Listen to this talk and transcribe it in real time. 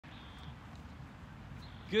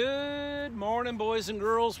Good morning, boys and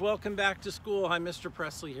girls. Welcome back to school. I'm Mr.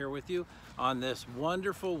 Presley here with you on this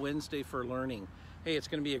wonderful Wednesday for learning. Hey, it's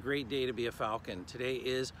going to be a great day to be a Falcon. Today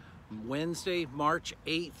is Wednesday, March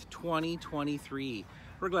 8th, 2023.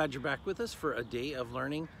 We're glad you're back with us for a day of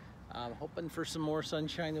learning. I'm hoping for some more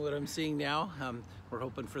sunshine than what I'm seeing now. We're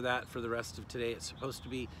hoping for that for the rest of today. It's supposed to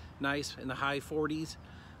be nice in the high 40s.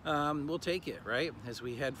 We'll take it, right? As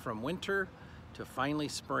we head from winter to finally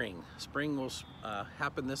spring. Spring will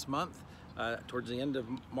happen this month. Towards the end of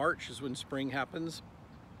March is when spring happens,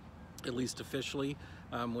 at least officially,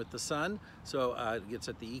 with the sun. So it gets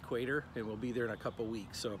at the equator and we'll be there in a couple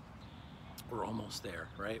weeks. So we're almost there,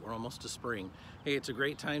 right? We're almost to spring. Hey, it's a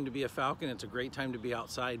great time to be a Falcon. It's a great time to be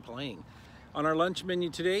outside playing. On our lunch menu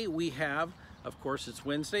today, we have, of course, it's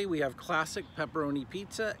Wednesday, we have classic pepperoni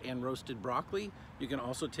pizza and roasted broccoli. You can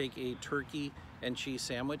also take a turkey and cheese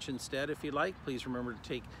sandwich instead if you like. Please remember to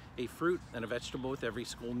take a fruit and a vegetable with every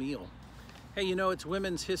school meal. Hey, you know, it's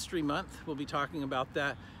Women's History Month. We'll be talking about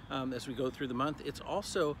that as we go through the month. It's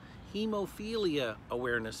also Hemophilia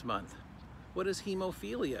Awareness Month. What is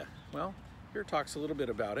hemophilia? Well, here talks a little bit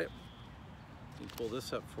about it. Let me pull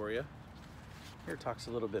this up for you. Here talks a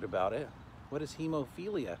little bit about it. What is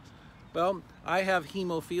hemophilia? Well, I have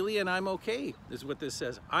hemophilia and I'm okay, is what this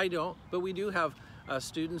says. I don't, but we do have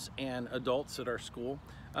students and adults at our school.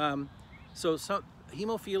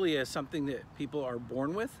 Hemophilia is something that people are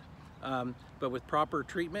born with, but with proper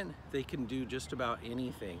treatment, they can do just about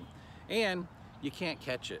anything. And you can't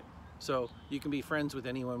catch it. So you can be friends with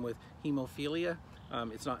anyone with hemophilia.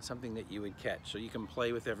 It's not something that you would catch, so you can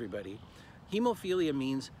play with everybody. Hemophilia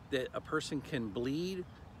means that a person can bleed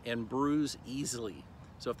and bruise easily.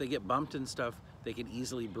 So if they get bumped and stuff, they can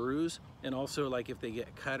easily bruise. And also, like if they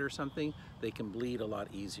get cut or something, they can bleed a lot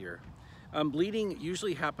easier. Bleeding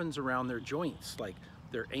usually happens around their joints, like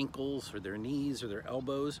their ankles or their knees or their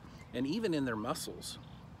elbows, and even in their muscles.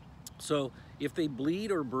 So if they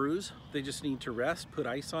bleed or bruise, they just need to rest, put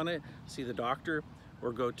ice on it, see the doctor,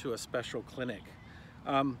 or go to a special clinic.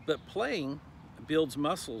 But playing builds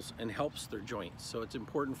muscles and helps their joints. So it's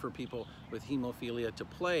important for people with hemophilia to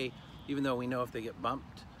play, even though we know if they get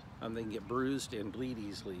bumped, they can get bruised and bleed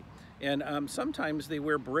easily. And sometimes they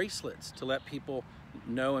wear bracelets to let people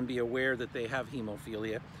know and be aware that they have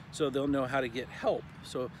hemophilia, so they'll know how to get help.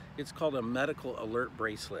 So it's called a medical alert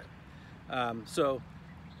bracelet. So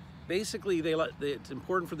basically, it's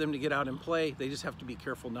important for them to get out and play. They just have to be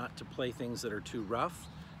careful not to play things that are too rough.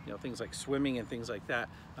 You know, things like swimming and things like that,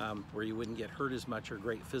 where you wouldn't get hurt as much, or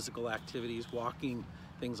great physical activities, walking,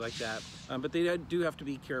 things like that. But they do have to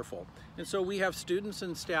be careful. And so we have students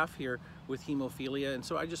and staff here with hemophilia, and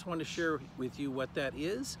so I just want to share with you what that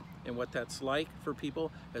is and what that's like for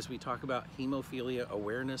people as we talk about Hemophilia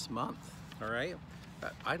Awareness Month, all right?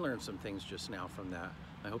 I learned some things just now from that.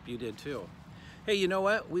 I hope you did too. Hey, you know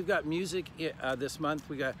what? We've got music this month.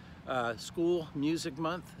 We got School Music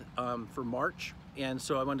Month for March. And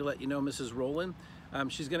so I wanted to let you know, Mrs. Rowland,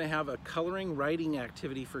 she's going to have a coloring writing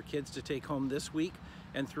activity for kids to take home this week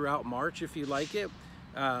and throughout March if you like it.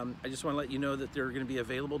 I just want to let you know that they're going to be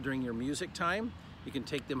available during your music time. You can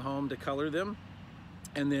take them home to color them.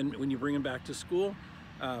 And then when you bring them back to school,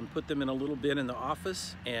 put them in a little bin in the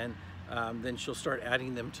office, and then she'll start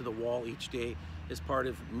adding them to the wall each day as part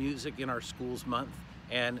of Music in Our Schools Month.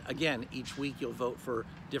 And again, each week you'll vote for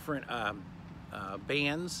different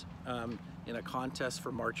bands in a contest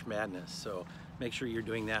for March Madness. So make sure you're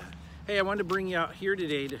doing that. Hey, I wanted to bring you out here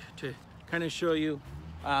today to kind of show you,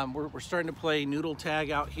 we're starting to play noodle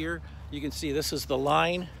tag out here. You can see this is the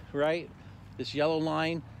line, right? This yellow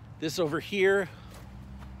line. This over here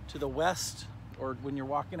to the west, or when you're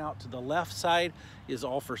walking out to the left side, is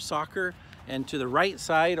all for soccer. And to the right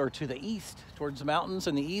side, or to the east, towards the mountains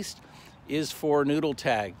in the east, is for noodle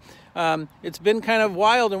tag. It's been kind of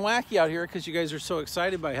wild and wacky out here because you guys are so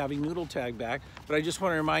excited by having noodle tag back, but I just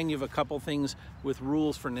want to remind you of a couple things with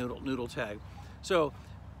rules for noodle tag. So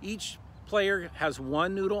each player has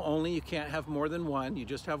one noodle only. You can't have more than one. You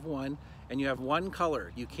just have one, and you have one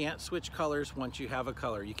color. You can't switch colors once you have a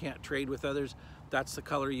color. You can't trade with others. That's the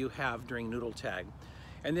color you have during noodle tag.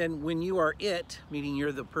 And then when you are it, meaning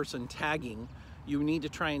you're the person tagging, you need to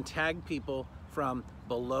try and tag people from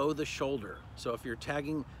below the shoulder. So if you're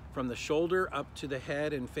tagging from the shoulder up to the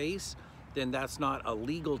head and face, then that's not a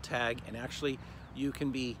legal tag, and actually you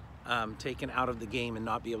can be taken out of the game and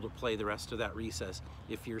not be able to play the rest of that recess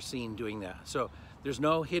if you're seen doing that. So there's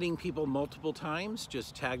no hitting people multiple times,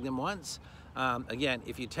 just tag them once. Again,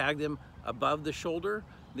 if you tag them above the shoulder,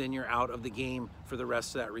 then you're out of the game for the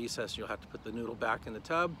rest of that recess. You'll have to put the noodle back in the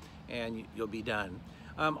tub and you'll be done.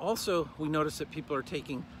 Also, we notice that people are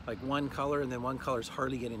taking like one color and then one color is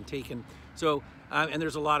hardly getting taken. So, and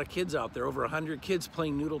there's a lot of kids out there, over 100 kids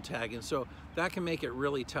playing noodle tag, and so that can make it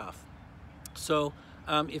really tough. So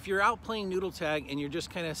if you're out playing noodle tag and you're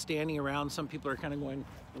just kind of standing around, some people are kind of going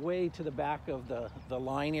way to the back of the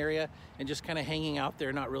line area and just kind of hanging out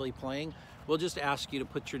there, not really playing, we'll just ask you to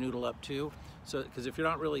put your noodle up too. So, because if you're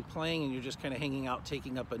not really playing and you're just kind of hanging out,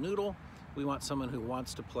 taking up a noodle, we want someone who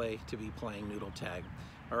wants to play to be playing noodle tag.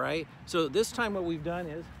 All right, so this time what we've done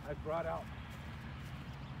is I've brought out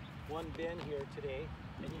one bin here today,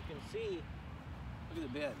 and you can see, look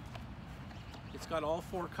at the bin. It's got all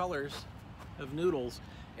 4 colors of noodles,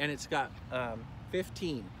 and it's got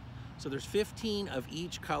 15. So there's 15 of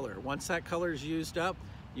each color. Once that color is used up,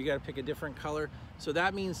 you got to pick a different color. So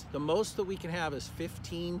that means the most that we can have is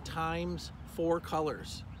 15 times 4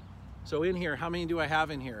 colors. So in here, how many do I have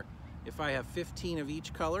in here? If I have 15 of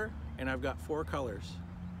each color and I've got 4 colors,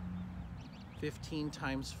 15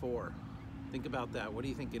 times 4. Think about that. What do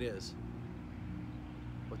you think it is?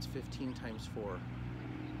 What's 15 times 4?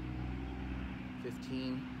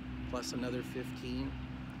 15 plus another 15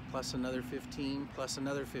 plus another 15 plus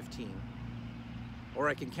another 15. Or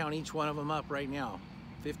I can count each one of them up right now.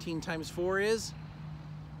 15 times 4 is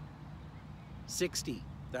 60.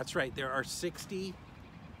 That's right, there are 60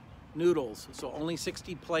 noodles, so only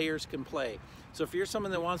 60 players can play. So if you're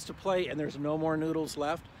someone that wants to play and there's no more noodles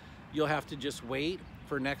left, you'll have to just wait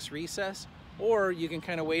for next recess, or you can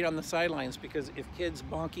kind of wait on the sidelines, because if kids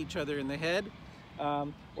bonk each other in the head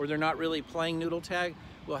or they're not really playing noodle tag,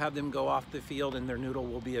 we'll have them go off the field and their noodle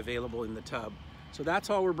will be available in the tub. So that's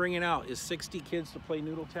all we're bringing out, is 60 kids to play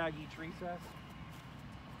noodle tag each recess,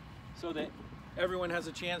 so that everyone has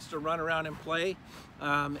a chance to run around and play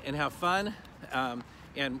and have fun,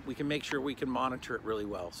 and we can make sure we can monitor it really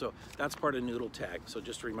well. So that's part of noodle tag, so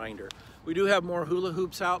just a reminder. We do have more hula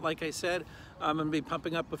hoops out, like I said. I'm gonna be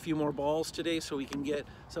pumping up a few more balls today so we can get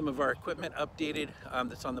some of our equipment updated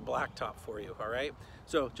that's on the blacktop for you, all right?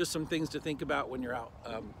 So just some things to think about when you're out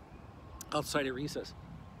outside of recess.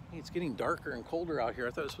 Hey, it's getting darker and colder out here.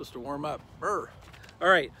 I thought it was supposed to warm up. All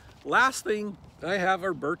right, last thing I have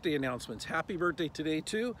are birthday announcements. Happy birthday today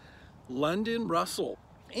to London Russell,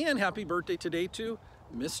 and happy birthday today to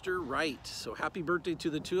Mr. Wright. So happy birthday to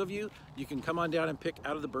the 2 of you. You can come on down and pick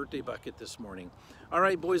out of the birthday bucket this morning. All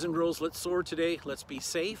right, boys and girls, let's soar today. Let's be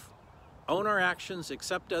safe, own our actions,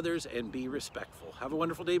 accept others, and be respectful. Have a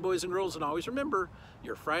wonderful day, boys and girls, and always remember,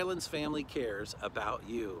 your Fryelands family cares about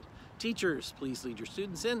you. Teachers, please lead your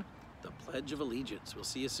students in the Pledge of Allegiance. We'll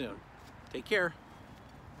see you soon. Take care.